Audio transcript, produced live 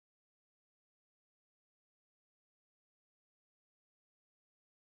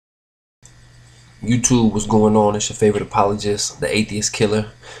YouTube, what's going on? It's your favorite apologist, the Atheist Killer,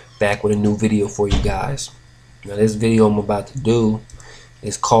 back with a new video for you guys. Now this video I'm about to do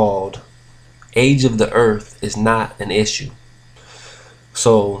is called Age of the Earth is Not an Issue.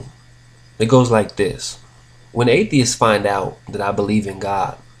 So it goes like this. When atheists find out that I believe in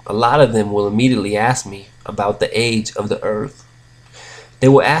God, a lot of them will immediately ask me about the age of the earth. They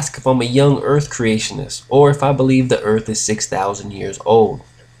will ask if I'm a young earth creationist or if I believe the earth is 6,000 years old.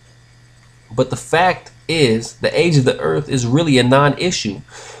 But the fact is, the age of the earth is really a non-issue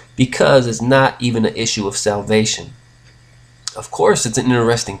because it's not even an issue of salvation. Of course, it's an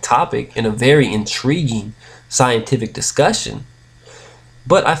interesting topic and a very intriguing scientific discussion.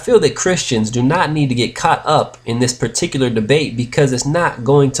 But I feel that Christians do not need to get caught up in this particular debate because it's not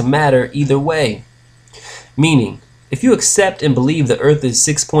going to matter either way. Meaning, if you accept and believe the earth is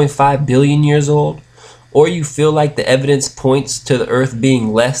 6.5 billion years old, or you feel like the evidence points to the earth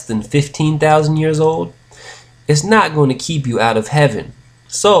being less than 15,000 years old, it's not going to keep you out of heaven.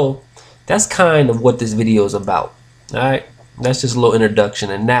 So that's kind of what this video is about. Alright, that's just a little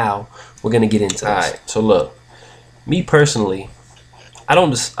introduction, and now we're going to get into it. Alright, so look, me personally, I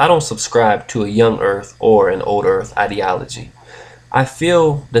don't subscribe to a young earth or an old earth ideology. I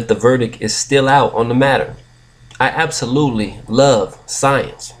feel that the verdict is still out on the matter. I absolutely love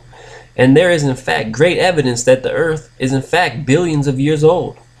science. And there is in fact great evidence that the earth is in fact billions of years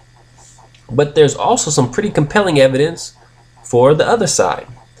old. But there's also some pretty compelling evidence for the other side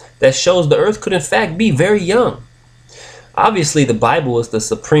that shows the earth could in fact be very young. Obviously the Bible is the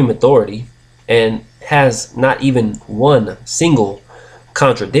supreme authority and has not even one single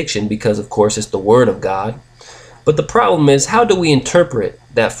contradiction because of course it's the word of God. But the problem is, how do we interpret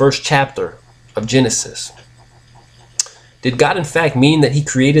that first chapter of Genesis? Did God in fact mean that he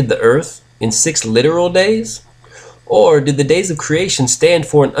created the earth in 6 literal days? Or did the days of creation stand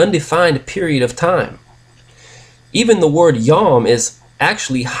for an undefined period of time? Even the word yom is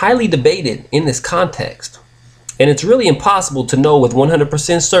actually highly debated in this context. And it's really impossible to know with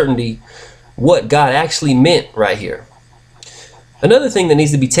 100% certainty what God actually meant right here. Another thing that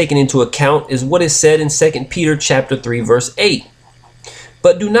needs to be taken into account is what is said in 2 Peter chapter 3 verse 8.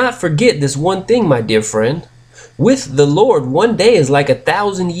 But do not forget this one thing, my dear friend. With the Lord, one day is like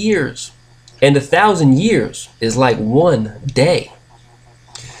 1,000 years, and 1,000 years is like one day.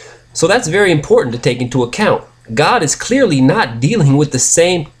 So that's very important to take into account. God is clearly not dealing with the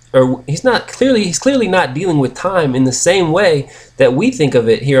same, or he's clearly not dealing with time in the same way that we think of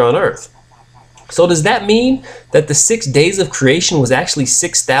it here on earth. So does that mean that the 6 days of creation was actually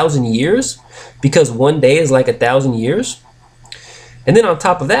 6,000 years because one day is like 1,000 years? And then on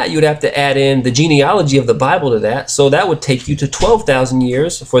top of that, you would have to add in the genealogy of the Bible to that. So that would take you to 12,000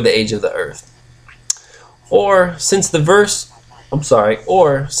 years for the age of the earth. Or since the verse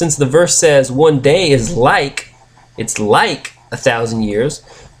says one day is like, it's like 1,000 years,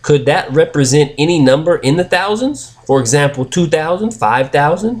 could that represent any number in the thousands? For example, 2,000,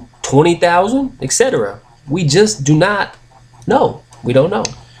 5,000, 20,000, etc. We just do not know. We don't know.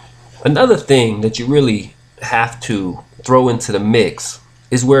 Another thing that you really have to throw into the mix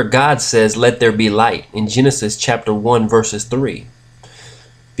is where God says, "Let there be light," in Genesis chapter 1 verses 3.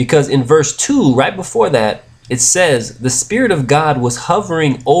 Because in verse 2, right before that, it says the Spirit of God was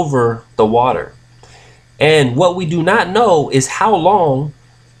hovering over the water. And what we do not know is how long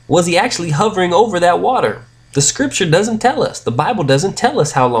was he actually hovering over that water. The scripture doesn't tell us. The Bible doesn't tell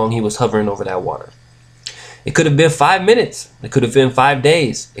us how long he was hovering over that water. It could have been 5 minutes. It could have been 5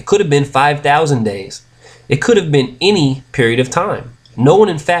 days. It could have been 5,000 days. It could have been any period of time. No one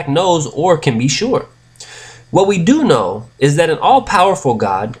in fact knows or can be sure. What we do know is that an all-powerful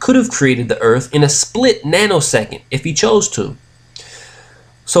God could have created the earth in a split nanosecond if he chose to.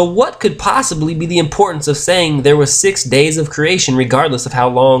 So what could possibly be the importance of saying there were 6 days of creation regardless of how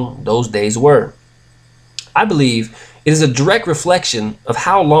long those days were? I believe it is a direct reflection of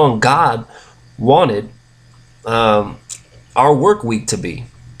how long God wanted our work week to be.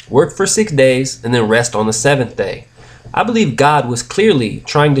 Work for 6 days and then rest on the 7th day. I believe God was clearly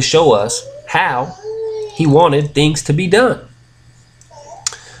trying to show us how he wanted things to be done.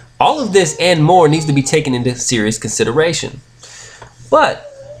 All of this and more needs to be taken into serious consideration. But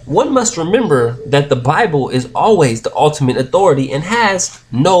one must remember that the Bible is always the ultimate authority and has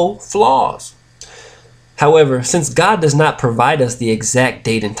no flaws. However, since God does not provide us the exact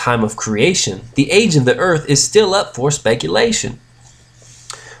date and time of creation, the age of the earth is still up for speculation.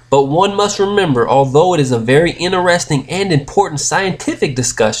 But one must remember, although it is a very interesting and important scientific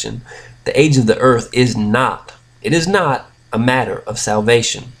discussion, the age of the earth is not a matter of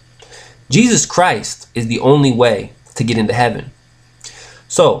salvation. Jesus Christ is the only way to get into heaven.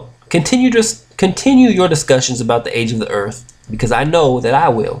 So continue continue your discussions about the age of the earth, because I know that I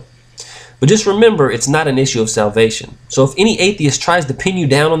will. But just remember, it's not an issue of salvation. So if any atheist tries to pin you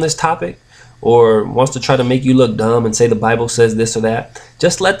down on this topic, or wants to try to make you look dumb and say the Bible says this or that,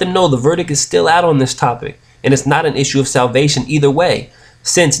 just let them know the verdict is still out on this topic, and it's not an issue of salvation either way,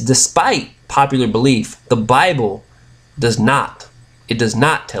 since despite popular belief, the Bible does not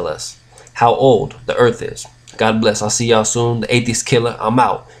tell us how old the earth is. God bless. I'll see y'all soon. The Atheist Killer, I'm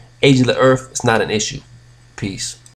out. Age of the earth, it's not an issue. Peace.